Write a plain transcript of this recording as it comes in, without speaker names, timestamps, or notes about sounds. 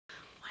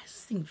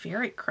facing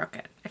very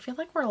crooked. I feel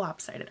like we're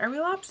lopsided. Are we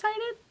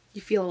lopsided?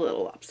 You feel a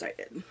little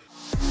lopsided. My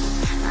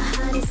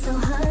heart is so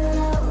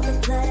hollow, the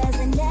blood has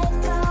an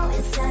echo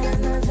inside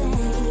of my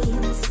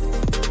veins.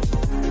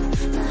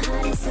 My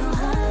heart is so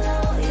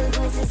hollow, your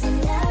voice is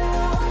an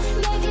arrow,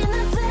 making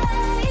the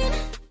pain.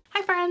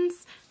 Hi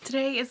friends!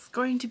 Today is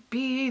going to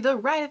be the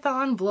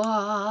Writeathon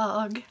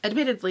vlog.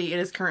 Admittedly, it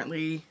is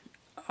currently,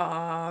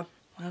 well,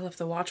 if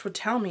the watch would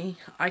tell me,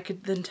 I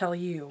could then tell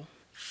you.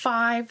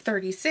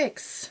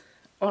 5:36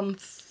 on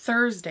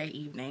Thursday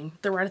evening.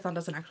 The Writeathon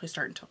doesn't actually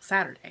start until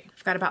Saturday.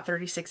 I've got about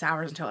 36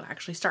 hours until it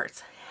actually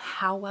starts.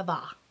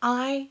 However,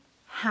 I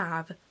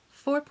have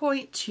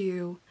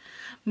 4.2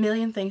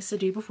 million things to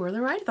do before the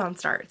Writeathon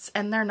starts,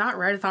 and they're not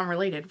Writeathon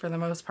related for the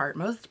most part.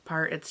 Most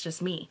part, it's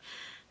just me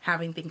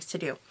having things to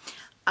do.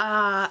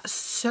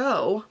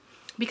 So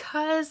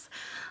because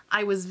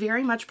I was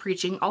very much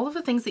preaching all of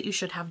the things that you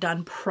should have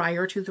done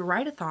prior to the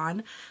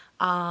Writeathon,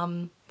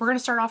 we're going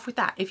to start off with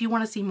that. If you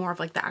want to see more of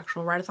like the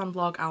actual Writeathon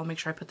vlog, I'll make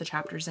sure I put the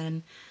chapters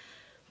in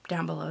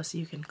down below so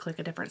you can click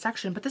a different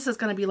section. But this is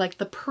going to be like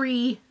the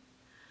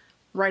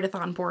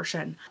pre-Writeathon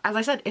portion. As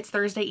I said, it's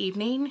Thursday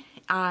evening.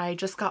 I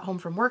just got home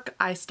from work.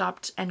 I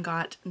stopped and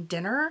got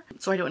dinner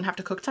so I didn't have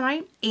to cook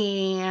tonight.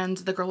 And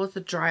the girl at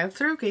the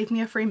drive-thru gave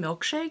me a free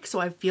milkshake. So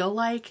I feel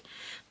like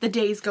the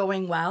day's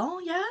going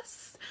well,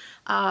 yes.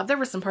 There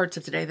were some parts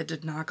of today that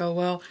did not go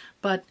well,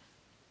 but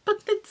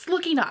it's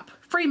looking up.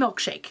 Free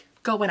milkshake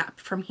going up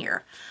from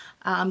here.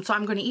 So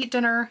I'm going to eat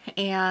dinner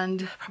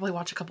and probably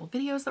watch a couple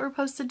videos that were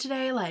posted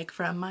today, like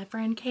from my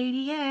friend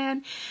Katie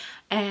Ann,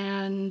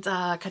 and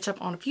catch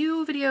up on a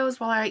few videos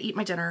while I eat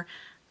my dinner.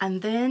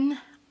 And then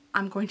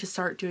I'm going to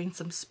start doing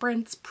some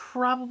sprints,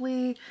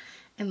 probably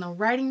in the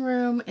writing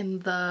room, in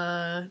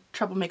the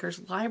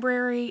Troublemakers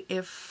library,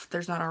 if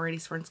there's not already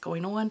sprints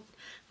going on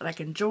that I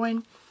can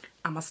join.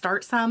 I'm gonna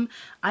start some.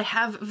 I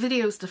have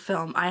videos to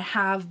film. I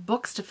have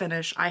books to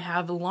finish. I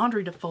have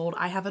laundry to fold.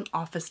 I have an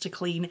office to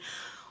clean.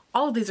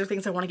 All of these are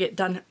things I want to get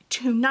done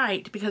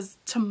tonight because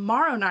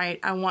tomorrow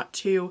night I want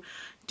to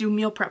do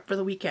meal prep for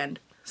the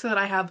weekend so that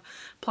I have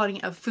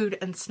plenty of food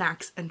and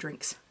snacks and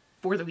drinks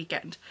for the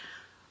weekend.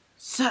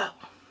 So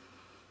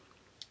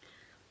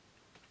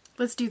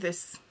let's do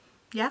this.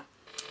 Yeah?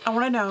 I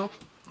want to know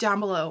down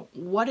below,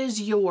 what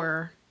is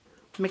your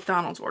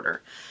McDonald's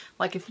order?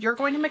 Like if you're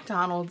going to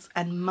McDonald's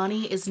and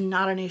money is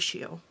not an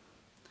issue,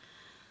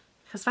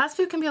 because fast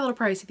food can be a little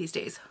pricey these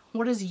days,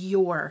 what is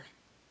your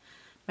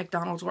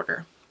McDonald's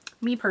order?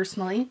 Me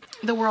personally,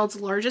 the world's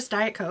largest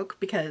Diet Coke,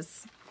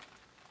 because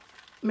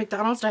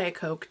McDonald's Diet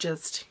Coke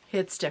just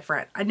hits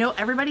different. I know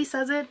everybody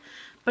says it,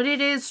 but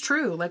it is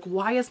true. Like,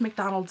 why is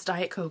McDonald's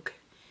Diet Coke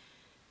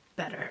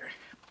better?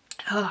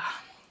 Ugh.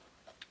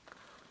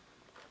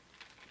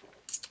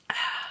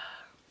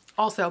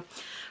 Also,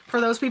 for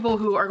those people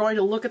who are going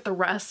to look at the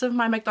rest of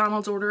my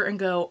McDonald's order and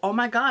go, oh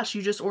my gosh,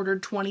 you just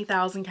ordered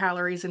 20,000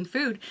 calories in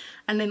food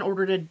and then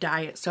ordered a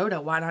diet soda.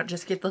 Why not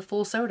just get the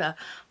full soda?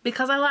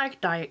 Because I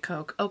like Diet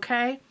Coke,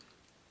 okay?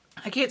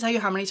 I can't tell you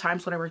how many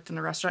times when I worked in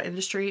the restaurant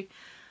industry,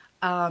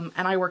 and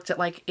I worked at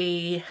like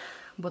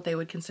what they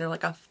would consider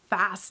like a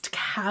fast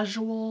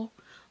casual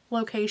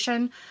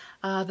location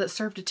that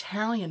served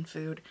Italian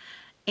food.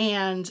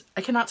 And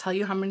I cannot tell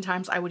you how many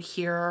times I would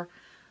hear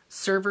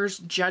servers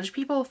judge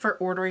people for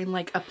ordering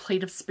like a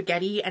plate of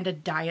spaghetti and a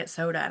diet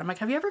soda. And I'm like,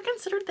 have you ever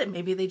considered that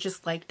maybe they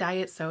just like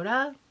diet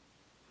soda?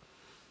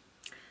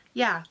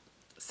 Yeah,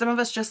 some of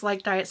us just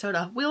like diet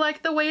soda. We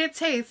like the way it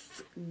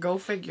tastes. Go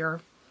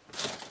figure.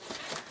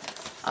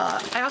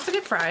 I also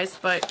get fries,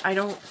 but I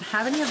don't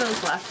have any of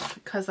those left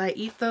because I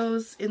eat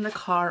those in the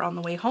car on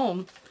the way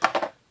home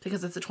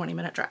because it's a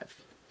 20-minute drive.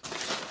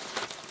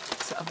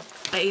 So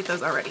I ate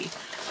those already.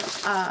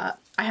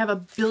 I have a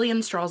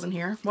billion straws in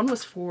here. One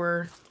was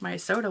for my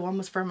soda, one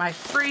was for my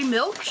free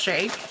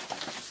milkshake,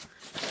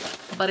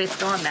 but it's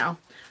gone now.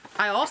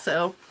 I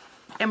also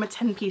am a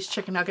 10-piece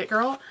chicken nugget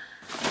girl,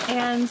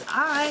 and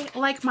I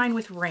like mine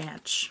with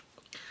ranch.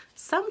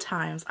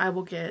 Sometimes I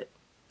will get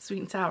sweet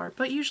and sour,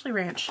 but usually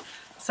ranch.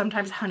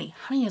 Sometimes honey.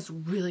 Honey is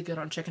really good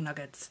on chicken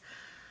nuggets.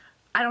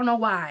 I don't know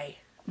why,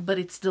 but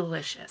it's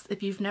delicious.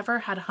 If you've never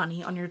had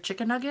honey on your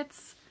chicken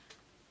nuggets,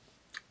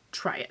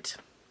 try it.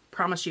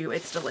 Promise you,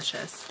 it's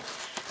delicious.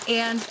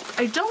 And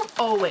I don't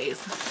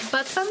always,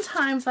 but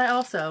sometimes I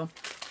also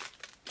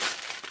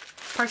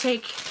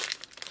partake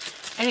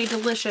in a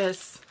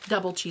delicious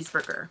double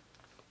cheeseburger.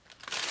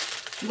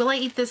 Will I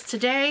eat this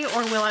today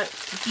or will it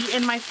be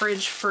in my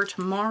fridge for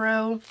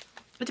tomorrow?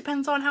 It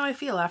depends on how I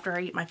feel after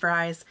I eat my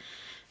fries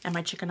and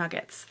my chicken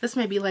nuggets. This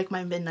may be like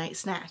my midnight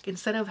snack.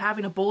 Instead of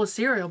having a bowl of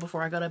cereal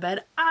before I go to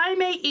bed, I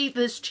may eat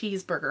this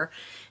cheeseburger.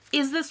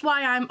 Is this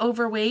why I'm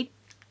overweight?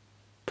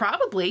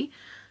 Probably.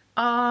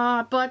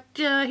 But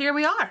here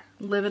we are,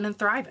 living and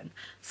thriving.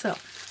 So,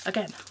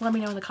 again, let me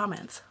know in the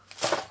comments.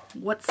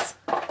 What's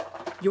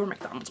your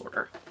McDonald's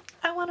order?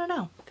 I want to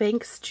know.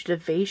 Thanks to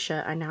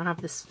Devacia, I now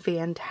have this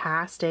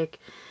fantastic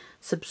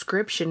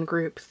subscription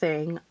group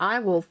thing. I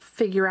will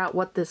figure out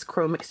what this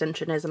Chrome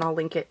extension is and I'll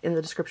link it in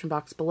the description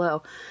box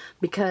below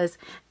because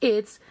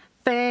it's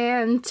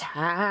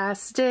fantastic.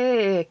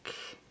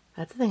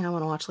 That's the thing I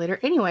want to watch later.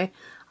 Anyway,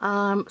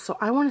 so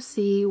I want to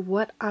see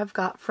what I've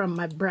got from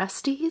my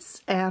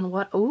breasties and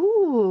what,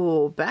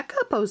 ooh,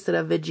 Becca posted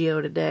a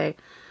video today.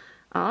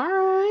 All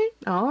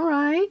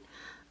right.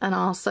 And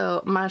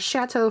also my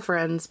Chateau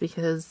friends,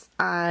 because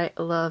I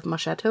love my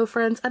Chateau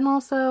friends, and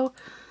also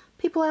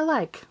people I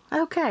like.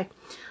 Okay,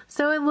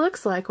 so it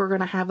looks like we're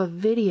going to have a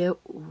video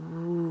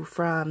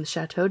from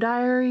Chateau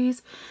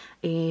Diaries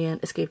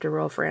and Escape to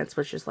Rural France,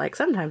 which is like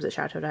sometimes at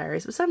Chateau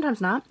Diaries, but sometimes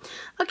not.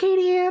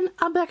 Katie Ann,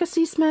 Becca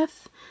C.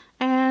 Smith,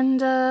 and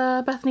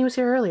Bethany was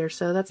here earlier,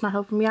 so that's not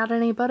helping me out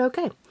any, but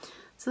okay.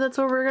 So that's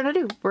what we're going to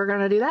do. We're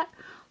going to do that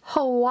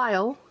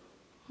while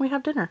we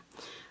have dinner.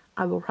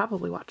 I will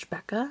probably watch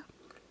Becca,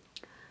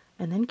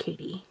 and then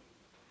Katie,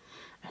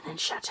 and then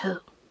Chateau,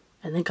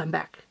 and then come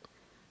back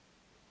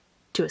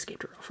to Escape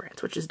to Rural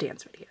France, which is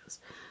dance videos.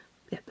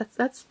 Yeah,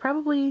 that's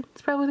probably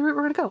the route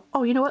we're gonna go.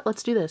 Oh, you know what?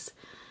 Let's do this.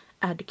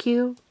 Add to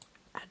queue,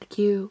 add to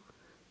queue,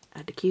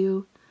 add to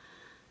queue,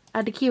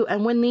 add to queue.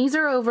 And when these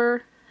are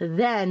over,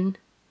 then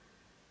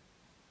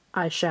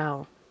I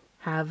shall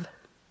have,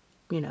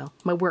 you know,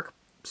 my work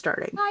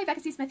starting. Hi,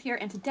 Becca C. Smith here,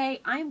 and today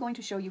I am going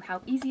to show you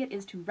how easy it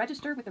is to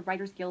register with the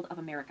Writers Guild of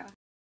America.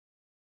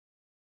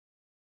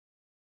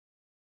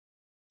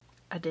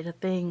 I did a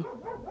thing.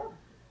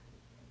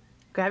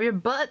 Grab your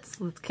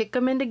butts. Let's kick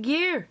them into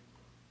gear.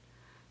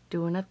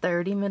 Doing a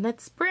 30-minute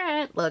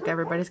sprint. Look,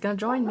 everybody's gonna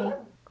join me.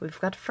 We've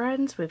got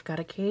friends. We've got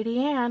a Katie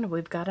Ann.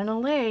 We've got an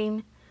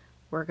Elaine.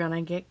 We're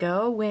gonna get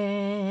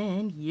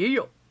going.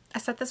 Yeah. I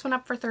set this one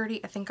up for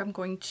 30. I think I'm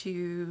going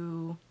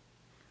to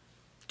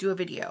do a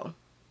video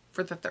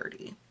for the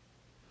 30.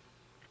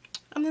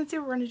 And then see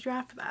what we're gonna do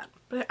after that.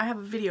 But I have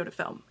a video to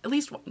film. At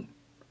least one.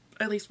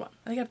 At least one.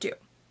 I think I have two.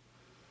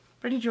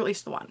 But I need to do at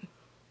least the one.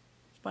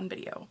 One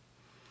video.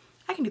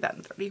 I can do that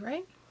in 30,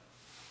 right?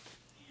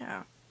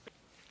 Yeah.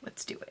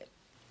 Let's do it.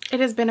 It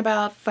has been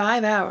about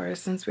 5 hours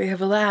since we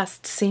have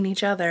last seen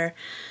each other.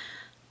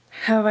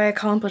 Have I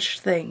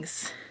accomplished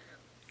things?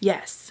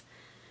 Yes.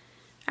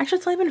 Actually,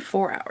 it's only been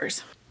 4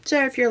 hours.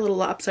 So if you're a little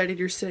lopsided,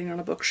 you're sitting on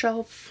a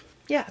bookshelf.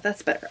 Yeah,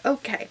 that's better.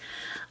 Okay.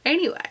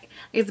 Anyway,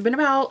 it's been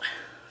about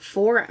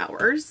 4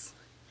 hours.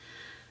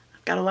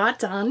 I've got a lot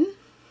done.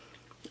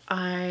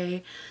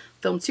 I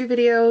filmed 2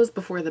 videos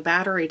before the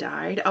battery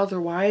died.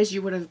 Otherwise,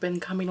 you would have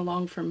been coming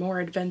along for more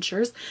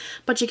adventures.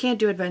 But you can't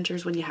do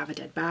adventures when you have a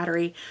dead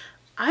battery.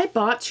 I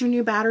bought 2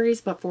 new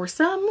batteries, but for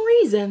some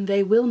reason,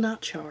 they will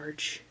not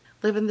charge.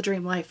 Living the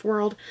dream life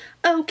world.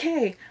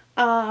 Okay.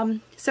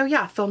 So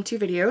yeah, filmed 2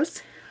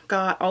 videos.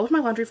 Got all of my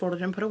laundry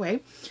folded and put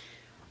away.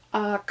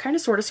 Kind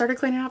of sort of started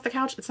cleaning off the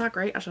couch. It's not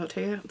great. I shall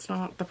tell you. It's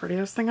not the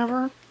prettiest thing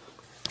ever.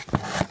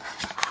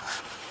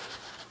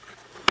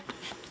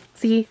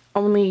 See,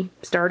 only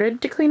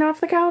started to clean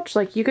off the couch.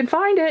 Like, you can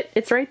find it.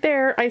 It's right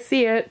there. I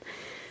see it.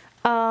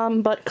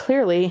 But it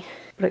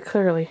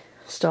clearly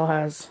still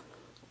has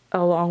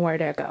a long way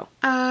to go.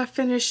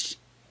 Finished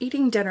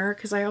eating dinner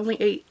because I only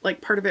ate like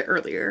part of it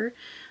earlier.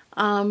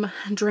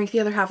 Drank the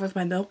other half of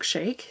my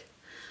milkshake,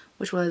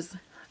 which was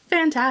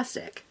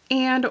fantastic.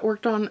 And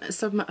worked on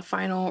some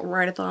final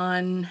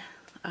Writeathon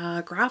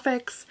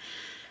graphics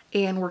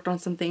and worked on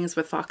some things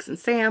with Fox and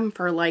Sam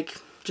for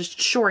like just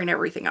shoring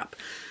everything up.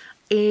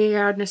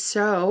 And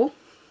so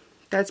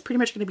that's pretty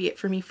much going to be it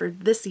for me for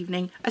this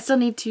evening. I still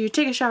need to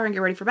take a shower and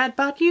get ready for bed,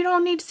 but you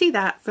don't need to see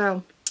that.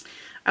 So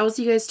I will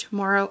see you guys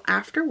tomorrow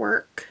after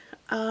work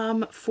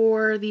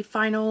for the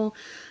final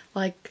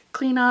like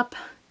cleanup,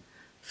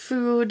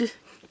 food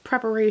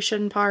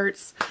preparation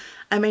parts.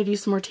 I may do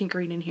some more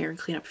tinkering in here and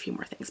clean up a few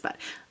more things, but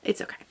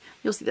it's okay.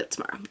 You'll see that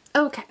tomorrow.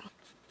 Okay.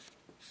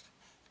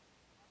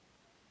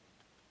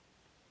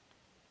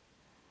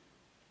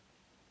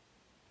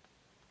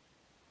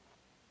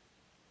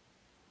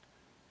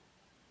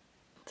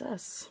 It's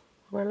us.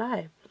 We're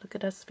live. Look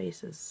at us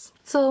faces.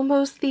 It's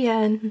almost the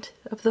end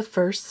of the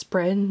first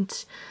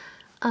sprint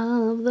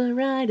of the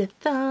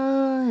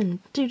Writeathon.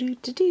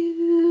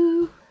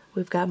 Do-do-do-do.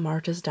 We've got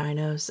Marta's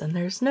Dinos, and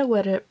there's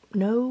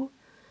no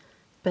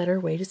better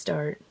way to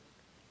start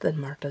than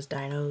Marta's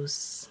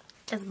Dinos.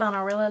 It's been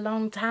a really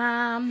long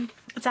time.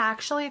 It's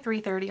actually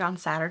 3:30 on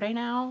Saturday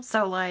now,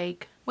 so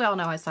like, we all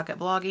know I suck at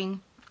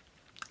vlogging.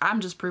 I'm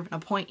just proving a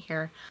point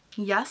here.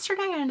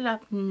 Yesterday I ended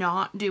up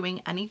not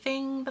doing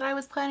anything that I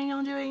was planning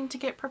on doing to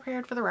get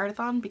prepared for the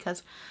Writeathon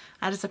because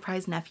I had a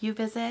surprise nephew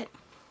visit,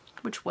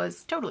 which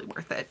was totally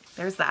worth it.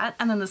 There's that.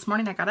 And then this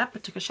morning I got up, I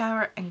took a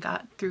shower, and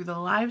got through the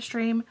live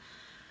stream,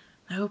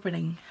 the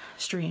opening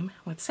stream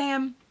with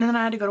Sam, and then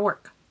I had to go to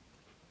work.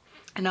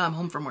 And now I'm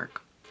home from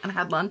work and I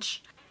had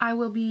lunch. I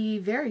will be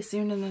very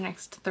soon in the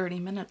next 30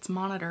 minutes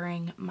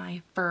monitoring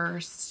my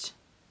first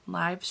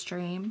live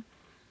stream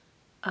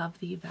of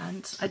the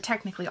event. I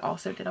technically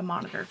also did a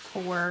monitor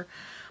for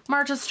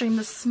Marta's stream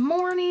this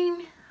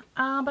morning.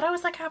 but I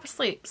was like half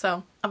asleep,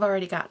 so I've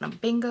already gotten a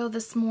bingo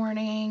this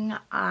morning.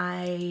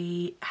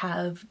 I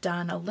have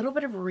done a little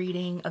bit of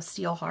reading of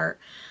Steelheart.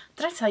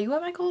 Did I tell you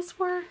what my goals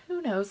were?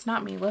 Who knows?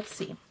 Not me. Let's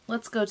see.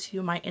 Let's go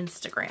to my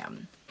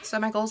Instagram. So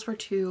my goals were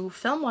to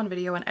film 1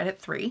 video and edit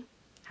 3.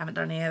 Haven't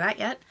done any of that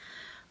yet.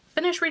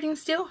 Finish reading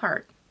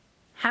Steelheart.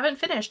 Haven't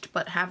finished,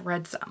 but have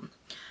read some.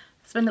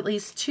 Spend at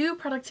least 2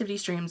 productivity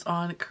streams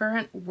on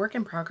current work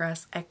in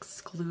progress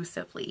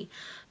exclusively.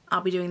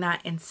 I'll be doing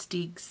that in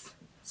Stig's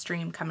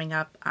stream coming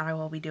up. I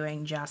will be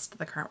doing just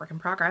the current work in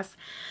progress.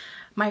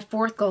 My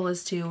 4th goal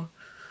is to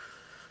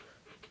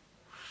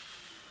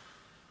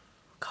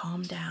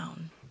calm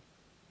down.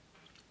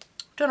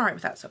 Doing alright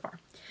with that so far.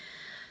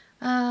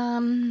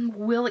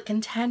 Will it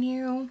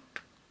continue?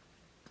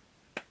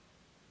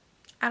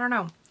 I don't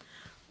know.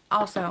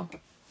 Also,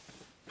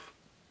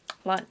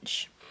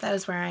 lunch. That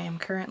is where I am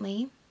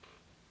currently.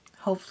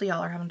 Hopefully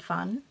y'all are having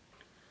fun.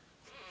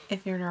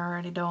 If you're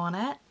already doing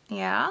it.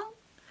 Yeah.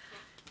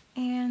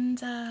 And,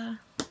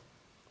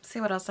 see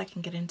what else I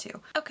can get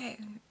into. Okay,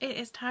 it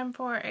is time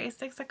for a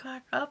 6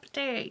 o'clock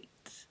update,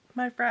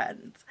 my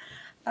friends.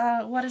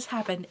 What has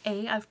happened?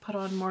 I've put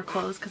on more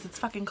clothes because it's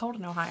fucking cold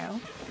in Ohio.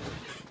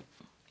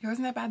 It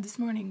wasn't that bad this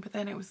morning, but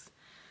then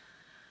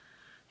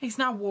it's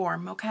not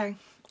warm, okay?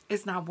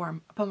 It's not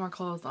warm. I put more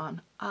clothes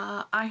on.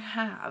 I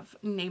have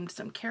named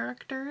some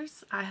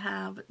characters. I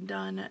have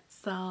done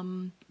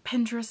some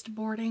Pinterest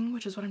boarding,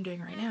 which is what I'm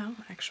doing right now,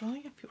 actually,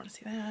 if you want to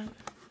see that.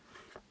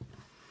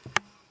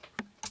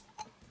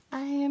 I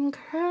am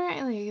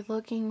currently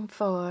looking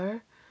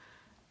for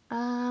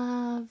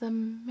the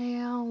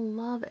male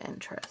love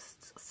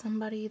interest.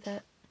 Somebody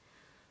that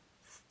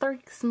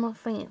strikes my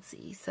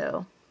fancy.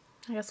 So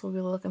I guess we'll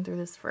be looking through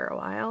this for a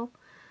while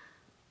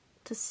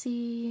to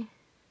see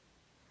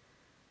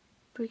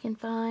if we can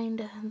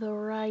find the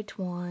right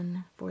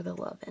one for the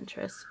love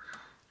interest.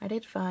 I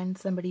did find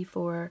somebody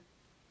for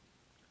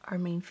our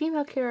main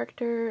female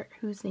character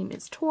whose name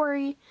is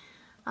Tori,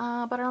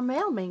 but our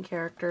male main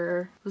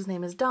character whose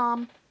name is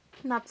Dom,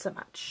 not so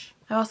much.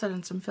 I've also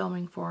done some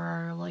filming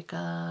for like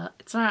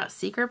it's not a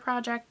secret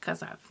project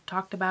because I've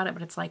talked about it,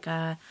 but it's like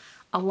a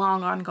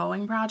long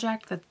ongoing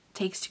project that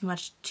takes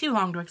too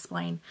long to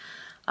explain,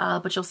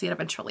 but you'll see it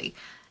eventually.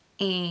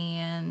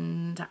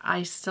 And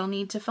I still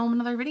need to film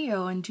another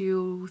video and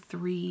do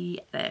 3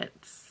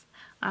 edits.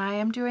 I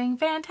am doing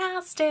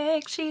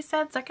fantastic, she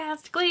said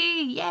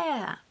sarcastically.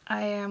 Yeah,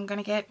 I am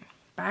gonna get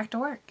back to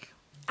work.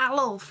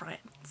 Hello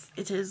friends,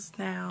 it is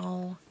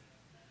now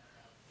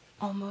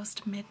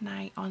almost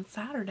midnight on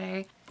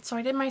Saturday. So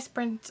I did my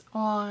sprint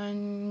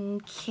on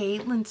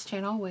Caitlin's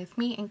channel with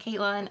me and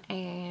Caitlin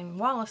and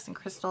Wallace and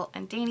Crystal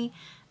and Danny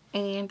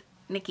and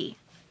Nikki.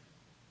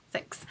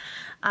 6.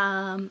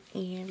 And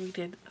we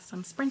did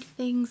some sprinty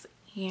things,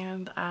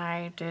 and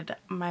I did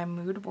my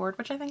mood board,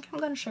 which I think I'm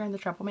going to share in the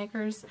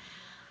Troublemakers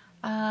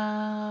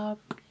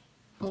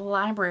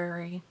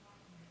library.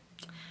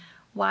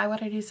 Why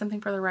would I do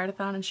something for the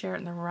Writeathon and share it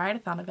in the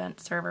Writeathon event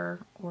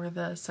server or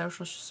the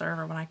social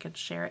server when I could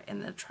share it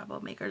in the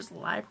Troublemakers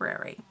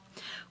library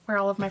where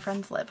all of my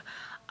friends live?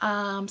 So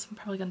I'm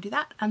probably going to do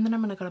that, and then I'm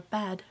going to go to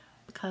bed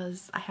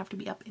because I have to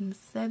be up in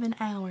 7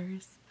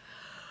 hours.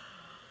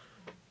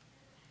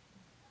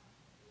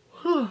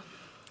 Whew.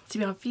 To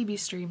be on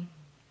Phoebe's stream.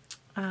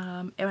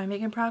 Am I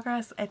making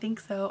progress? I think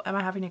so. Am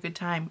I having a good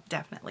time?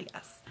 Definitely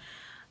yes.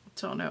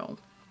 Don't know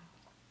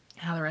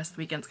how the rest of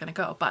the weekend's gonna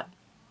go, but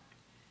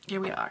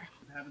here we are.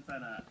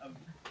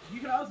 You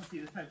can also see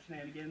this type of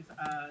shenanigans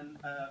on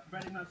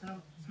Writing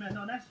Mountain Smith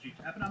on S Street.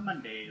 Happen on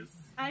Mondays.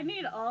 I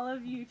need all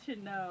of you to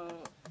know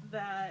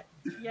that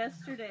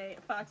yesterday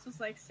Fox was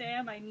like,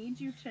 Sam, I need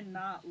you to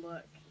not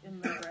look in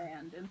the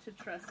brand and to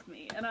trust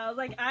me. And I was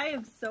like, I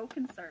am so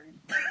concerned.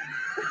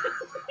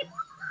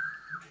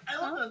 I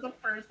love the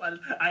first one.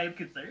 I am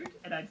concerned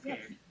and I'm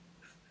scared.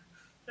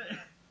 Yes.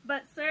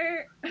 But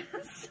sir,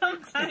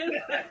 sometimes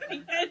I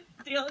think I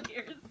steal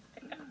your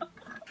Sam.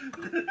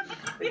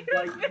 It's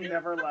like you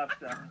never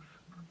left us.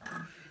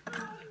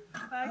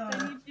 Fox,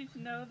 I need you to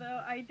know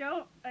though,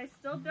 I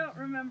still don't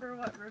remember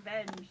what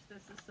revenge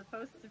this is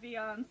supposed to be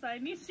on, so I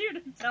need you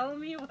to tell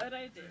me what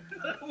I did.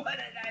 What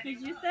did I do?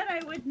 Because you said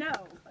I would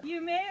know.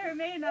 You may or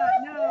may not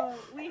know,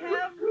 we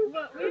have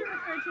what we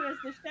refer to as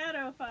the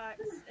Shadow Fox,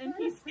 and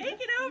he's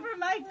taken over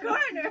my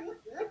corner!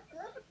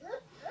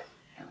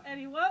 And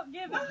he won't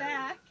give it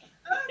back.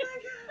 Oh my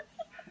god!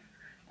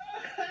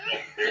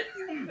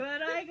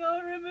 Could I go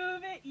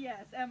remove it?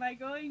 Yes. Am I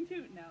going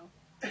to? No.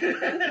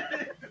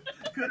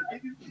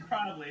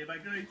 Probably. Am I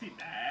going to?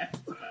 Nah.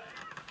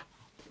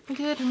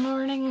 Good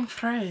morning,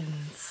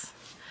 friends.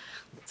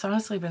 It's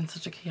honestly been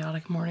such a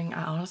chaotic morning.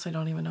 I honestly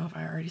don't even know if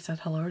I already said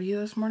hello to you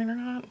this morning or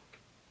not.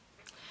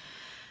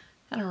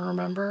 I don't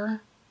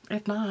remember.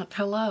 If not,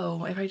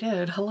 hello. If I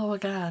did, hello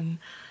again.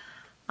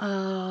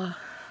 So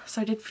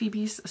I did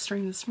Phoebe's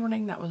stream this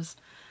morning. That was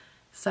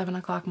 7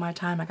 o'clock my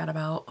time. I got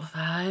about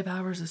 5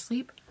 hours of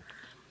sleep.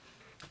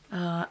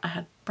 I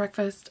had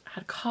breakfast,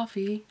 had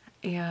coffee,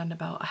 and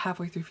about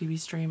halfway through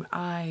Phoebe's stream,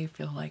 I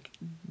feel like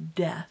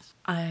death.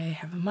 I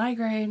have a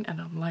migraine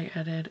and I'm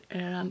lightheaded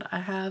and I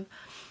have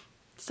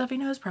stuffy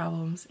nose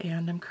problems,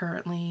 and I'm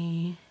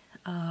currently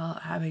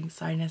having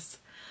sinus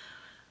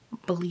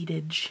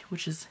bleedage,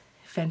 which is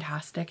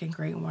fantastic and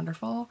great and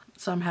wonderful.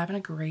 So I'm having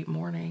a great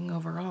morning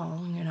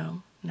overall, you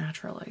know,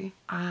 naturally.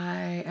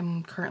 I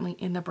am currently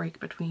in the break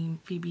between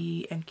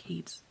Phoebe and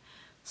Kate's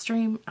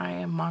stream. I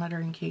am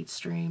monitoring Kate's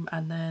stream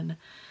and then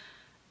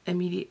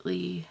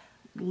immediately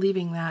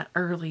leaving that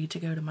early to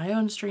go to my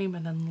own stream,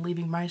 and then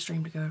leaving my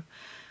stream to go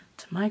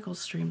to Michael's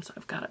stream. So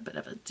I've got a bit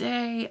of a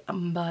day,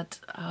 but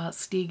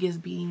Stieg is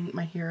being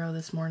my hero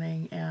this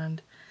morning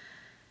and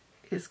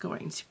is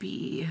going to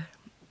be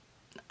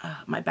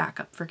my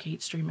backup for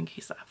Kate's stream in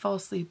case I fall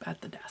asleep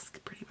at the desk.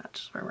 Pretty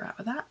much where we're at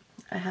with that.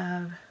 I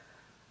have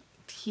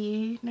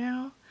tea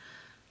now.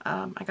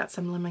 I got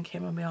some lemon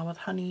chamomile with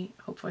honey.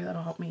 Hopefully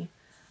that'll help me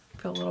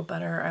feel a little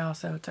better. I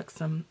also took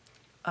some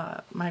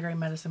migraine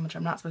medicine, which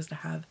I'm not supposed to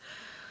have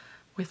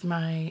with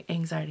my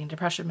anxiety and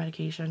depression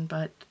medication,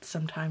 but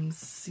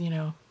sometimes, you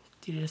know,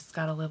 you just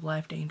gotta live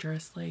life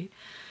dangerously.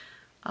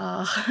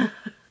 But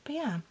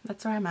yeah,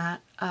 that's where I'm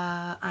at.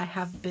 I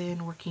have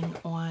been working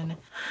on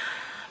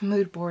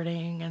mood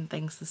boarding and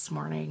things this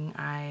morning.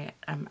 I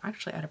am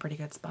actually at a pretty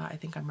good spot. I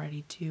think I'm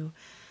ready to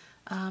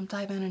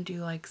dive in and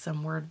do like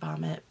some word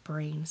vomit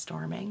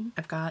brainstorming.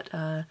 I've got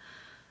a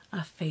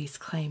face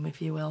claim,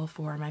 if you will,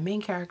 for my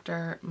main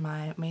character,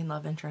 my main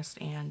love interest,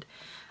 and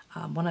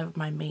one of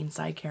my main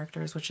side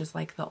characters, which is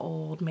like the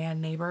old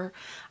man neighbor.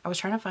 I was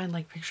trying to find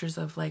like pictures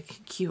of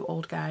like cute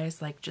old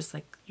guys, like just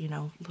like, you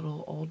know,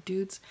 little old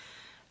dudes,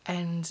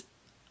 and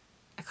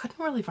I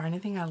couldn't really find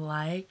anything I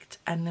liked,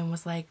 and then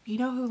was like, you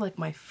know who like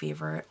my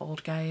favorite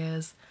old guy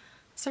is?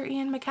 Sir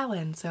Ian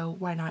McKellen. So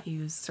why not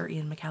use Sir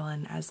Ian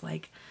McKellen as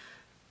like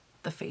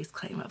the face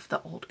claim of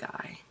the old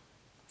guy?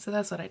 So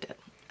that's what I did.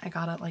 I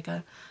got like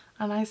a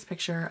nice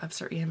picture of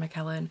Sir Ian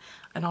McKellen,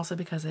 and also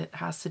because it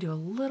has to do a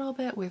little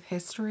bit with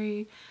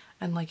history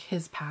and like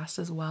his past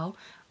as well,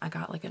 I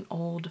got like an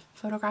old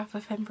photograph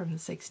of him from the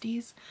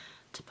 60s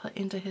to put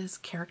into his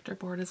character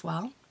board as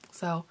well.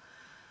 So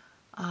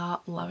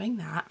loving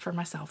that for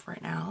myself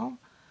right now.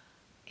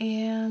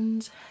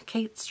 And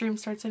Kate's stream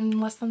starts in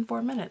less than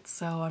 4 minutes,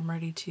 so I'm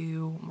ready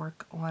to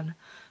work on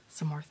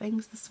some more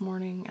things this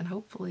morning and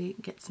hopefully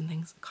get some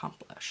things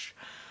accomplished.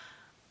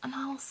 And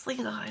I'll see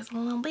you guys in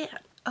a little bit.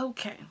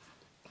 Okay,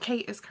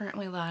 Kate is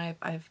currently live.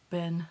 I've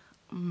been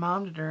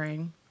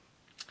monitoring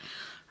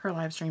her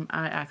live stream.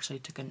 I actually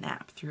took a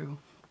nap through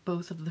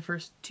both of the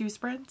first 2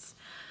 sprints.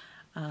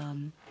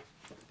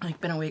 I've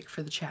been awake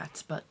for the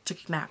chats, but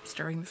took naps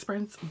during the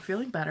sprints. I'm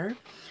feeling better,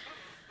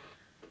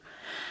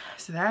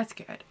 so that's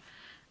good.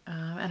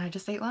 And I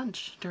just ate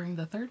lunch during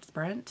the 3rd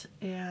sprint,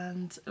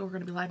 and we're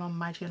going to be live on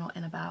my channel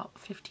in about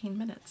 15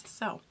 minutes.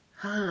 So,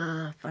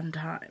 fun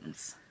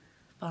times.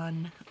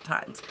 Fun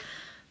times.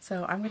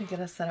 So I'm going to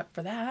get us set up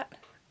for that,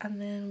 and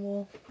then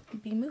we'll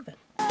be moving.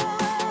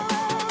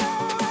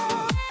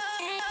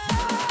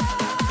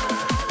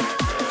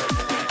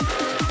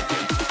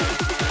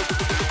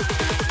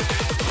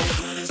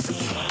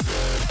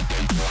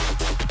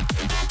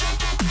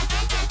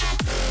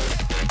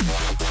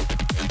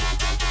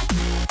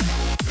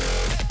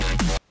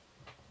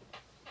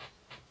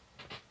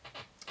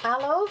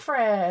 Hello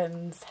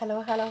friends!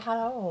 Hello, hello,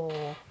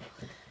 hello!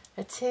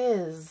 It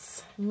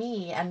is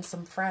me and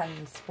some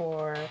friends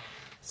for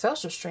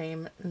social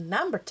stream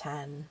number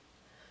 10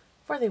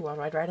 for the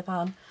Worldwide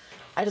Writeathon.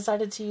 I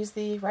decided to use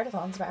the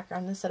Writeathon's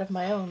background instead of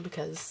my own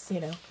because,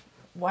 you know,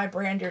 why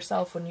brand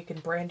yourself when you can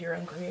brand your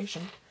own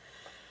creation?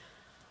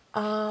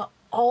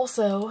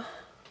 Also,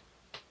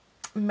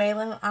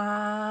 Malin,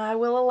 I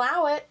will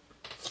allow it.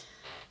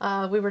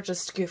 We were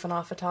just goofing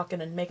off and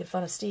talking and making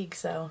fun of Stieg,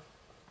 so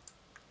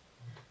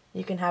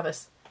you can have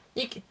us,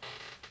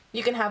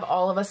 you can have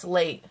all of us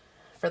late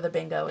for the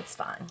bingo. It's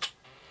fine.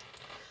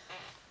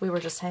 We were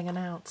just hanging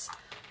out.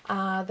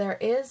 There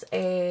is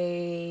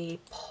a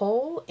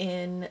poll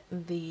in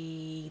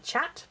the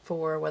chat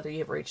for whether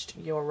you've reached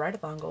your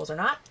Writeathon goals or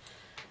not.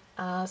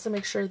 So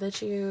make sure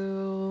that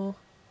you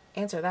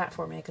answer that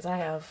for me because I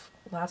have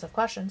lots of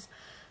questions.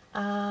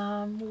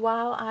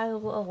 While I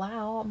will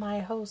allow my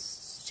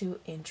hosts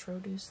to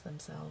introduce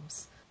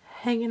themselves.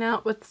 Hanging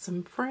out with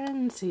some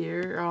friends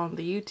here on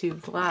the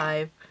YouTube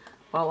live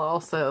while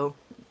also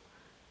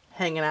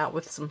hanging out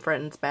with some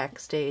friends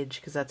backstage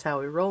because that's how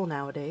we roll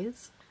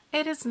nowadays.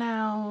 It is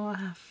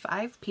now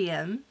 5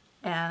 p.m.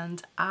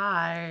 and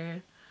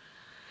I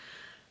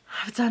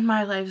have done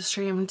my live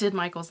stream, did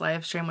Michael's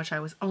live stream, which I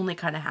was only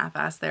kind of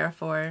half-assed there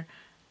for.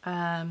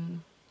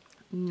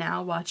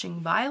 Now watching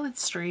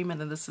Violet's stream,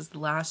 and then this is the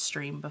last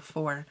stream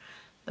before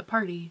the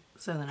party.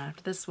 So then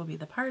after this will be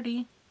the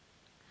party.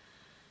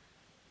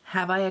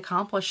 Have I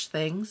accomplished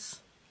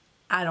things?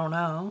 I don't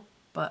know,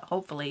 but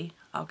hopefully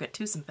I'll get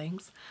to some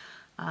things.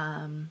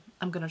 I'm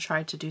going to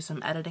try to do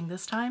some editing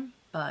this time,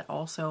 but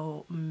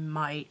also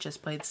might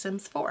just play The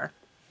Sims 4.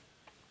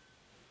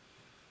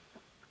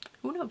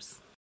 Who knows?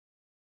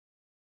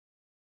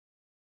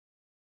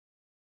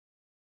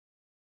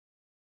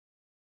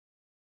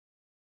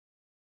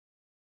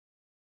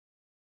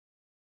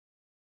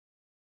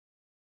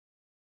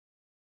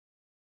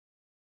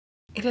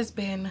 It has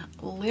been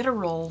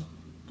literal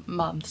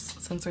months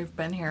since we've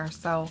been here,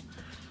 so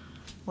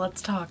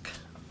let's talk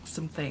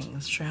some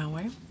things, shall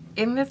we?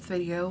 In this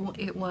video,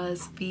 it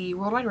was the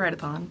Worldwide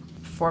Writeathon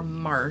for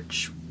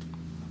March.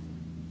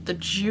 The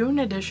June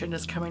edition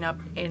is coming up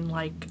in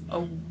like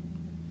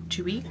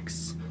 2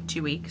 weeks.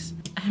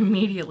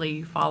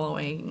 Immediately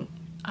following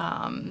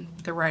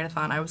the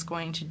Writeathon, I was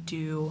going to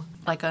do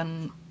like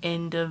an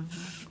end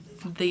of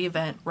the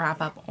event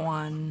wrap up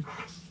on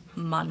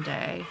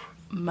Monday.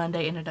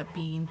 Monday ended up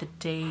being the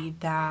day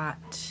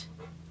that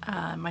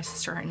my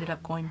sister ended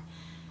up going.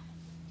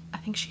 I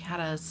think she had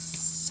a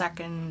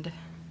second,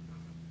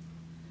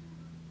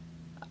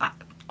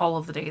 all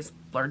of the days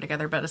blurred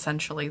together, but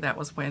essentially that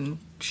was when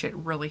shit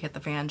really hit the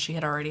fan. She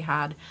had already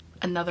had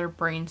another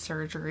brain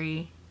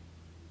surgery,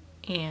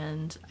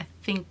 and I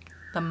think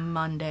the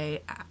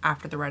Monday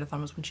after the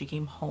Writeathon was when she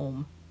came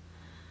home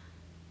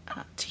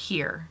to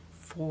here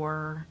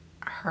for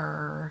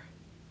her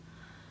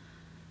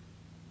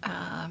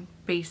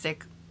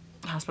basic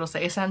hospital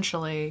stay.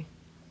 Essentially,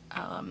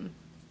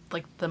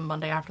 like the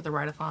Monday after the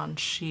Writeathon,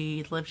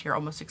 she lived here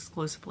almost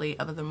exclusively,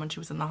 other than when she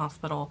was in the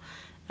hospital,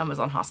 and was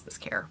on hospice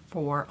care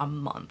for a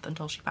month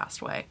until she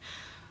passed away.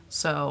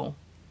 So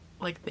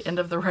like the end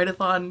of the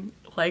Writeathon,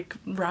 like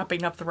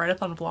wrapping up the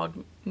Writeathon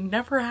vlog,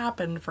 never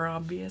happened for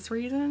obvious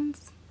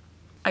reasons.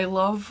 I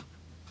love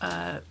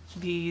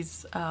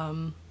these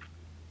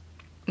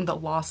the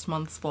Lost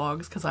Months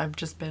vlogs because I've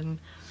just been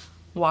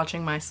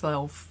watching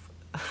myself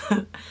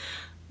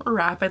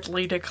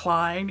rapidly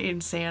decline in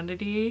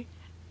sanity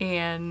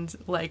and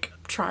like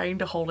trying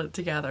to hold it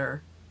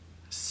together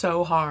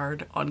so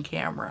hard on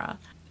camera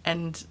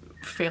and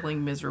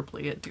failing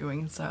miserably at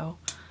doing so.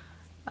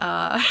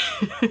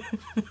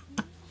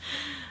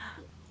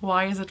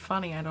 Why is it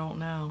funny? I don't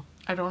know.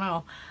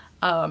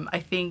 I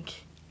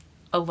think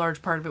a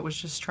large part of it was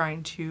just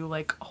trying to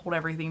like hold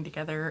everything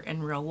together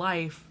in real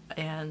life,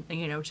 and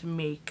you know, to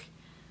make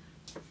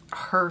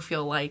her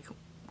feel like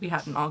we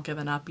hadn't all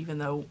given up, even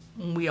though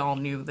we all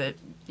knew that,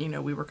 you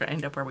know, we were going to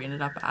end up where we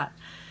ended up at.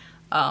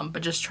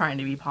 But just trying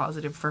to be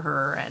positive for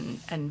her,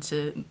 and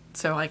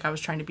so like I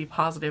was trying to be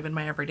positive in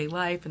my everyday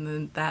life, and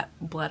then that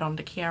bled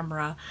onto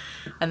camera,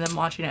 and then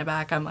watching it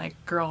back, I'm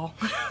like, girl,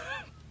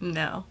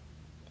 no,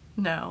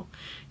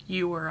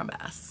 you were a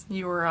mess.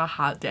 You were a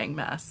hot dang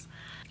mess.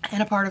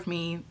 And a part of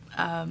me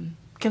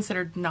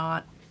considered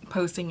not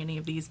posting any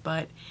of these,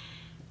 but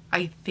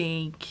I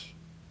think,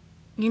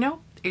 you know,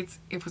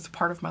 it was a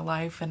part of my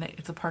life, and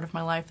it's a part of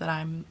my life that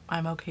I'm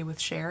okay with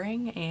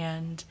sharing.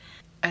 And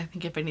I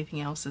think if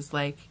anything else is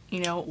like,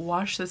 you know,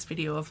 watch this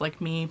video of like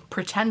me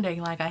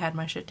pretending like I had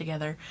my shit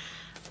together,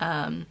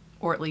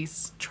 or at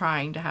least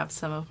trying to have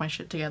some of my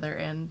shit together,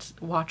 and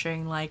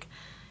watching like,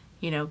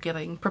 you know,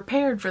 getting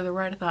prepared for the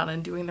Writeathon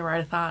and doing the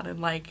Writeathon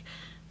and like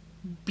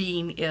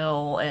being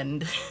ill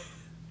and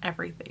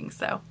everything.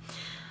 So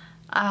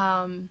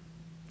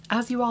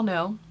as you all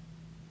know,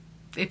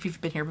 if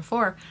you've been here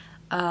before,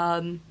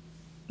 the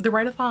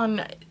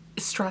Writeathon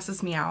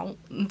stresses me out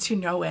to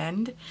no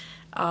end,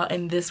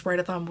 and this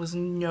Writeathon was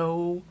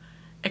no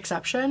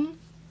exception.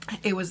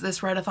 It was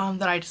this Writeathon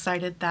that I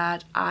decided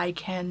that I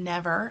can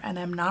never, and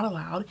I'm not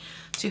allowed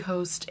to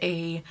host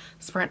a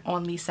sprint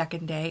on the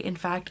second day. In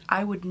fact,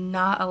 I will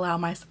not allow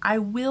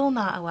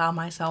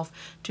myself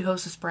to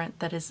host a sprint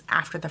that is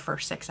after the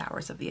first 6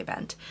 hours of the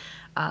event.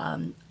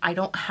 I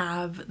don't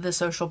have the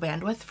social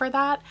bandwidth for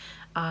that,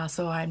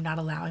 so I'm not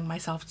allowing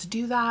myself to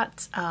do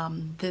that.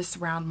 This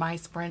round, my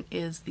sprint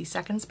is the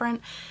second sprint,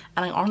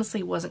 and I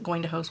honestly wasn't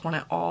going to host one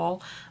at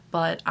all,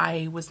 but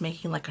I was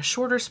making like a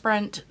shorter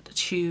sprint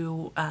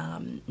to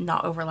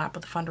not overlap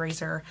with the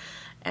fundraiser,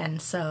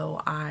 and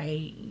so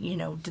I, you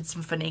know, did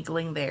some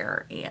finagling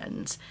there,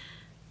 and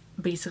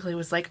basically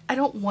was like, I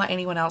don't want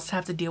anyone else to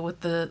have to deal with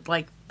the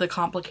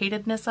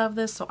complicatedness of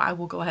this, so I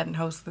will go ahead and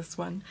host this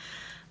one.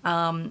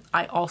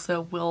 I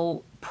also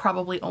will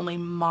probably only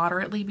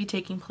moderately be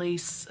taking part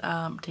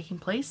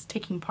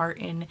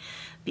in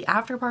the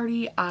after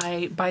party.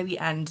 I, by the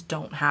end,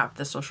 don't have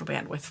the social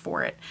bandwidth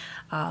for it.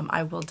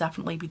 I will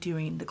definitely be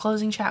doing the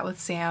closing chat with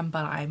Sam,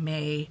 but I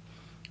may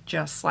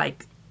just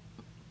like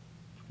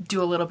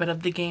do a little bit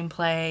of the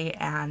gameplay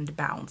and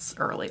bounce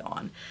early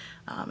on,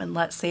 and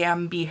let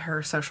Sam be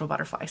her social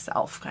butterfly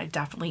self. I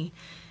definitely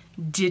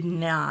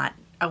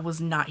I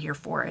was not here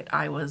for it.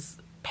 I was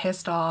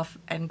pissed off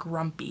and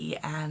grumpy,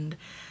 and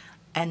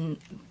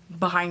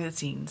behind the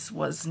scenes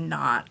was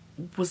not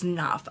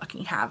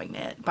fucking having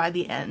it by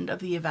the end of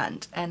the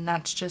event. And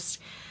that's just,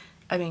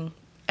 I mean,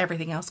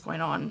 everything else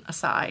going on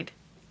aside,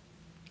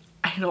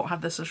 I don't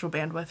have the social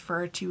bandwidth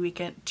for a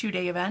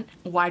 2-day event.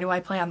 Why do I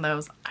plan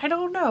those? I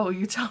don't know.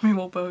 You tell me,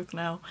 we'll both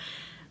know.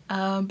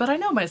 But I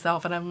know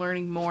myself, and I'm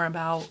learning more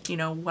about, you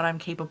know, what I'm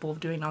capable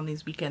of doing on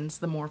these weekends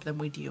the more of them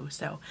we do.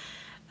 So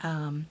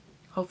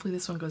hopefully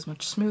this one goes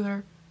much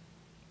smoother.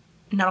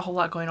 Not a whole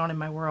lot going on in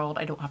my world.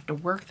 I don't have to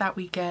work that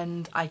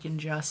weekend. I can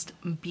just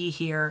be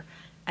here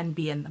and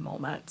be in the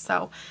moment.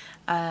 So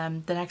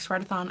the next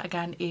Writeathon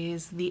again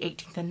is the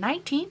 18th and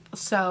 19th.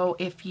 So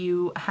if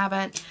you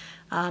haven't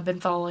been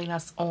following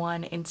us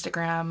on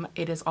Instagram,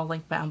 it is all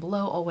linked down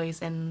below.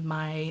 Always in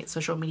my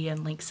social media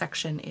and link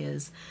section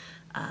is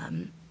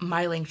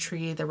my link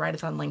tree, the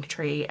Writeathon link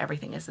tree,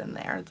 everything is in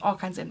there. It's all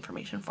kinds of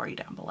information for you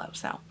down below.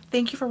 So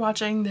thank you for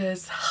watching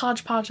this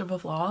hodgepodge of a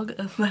vlog.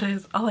 That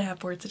is all I have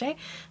for today.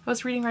 I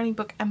post reading, writing,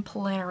 book, and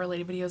planner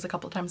related videos a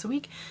couple of times a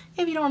week.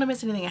 If you don't want to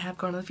miss anything I have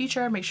going in the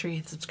future, make sure you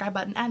hit the subscribe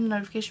button and the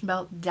notification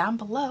bell down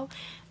below.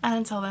 And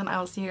until then, I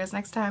will see you guys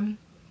next time.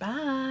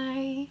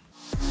 Bye!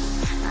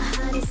 My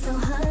heart is so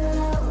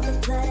hollow.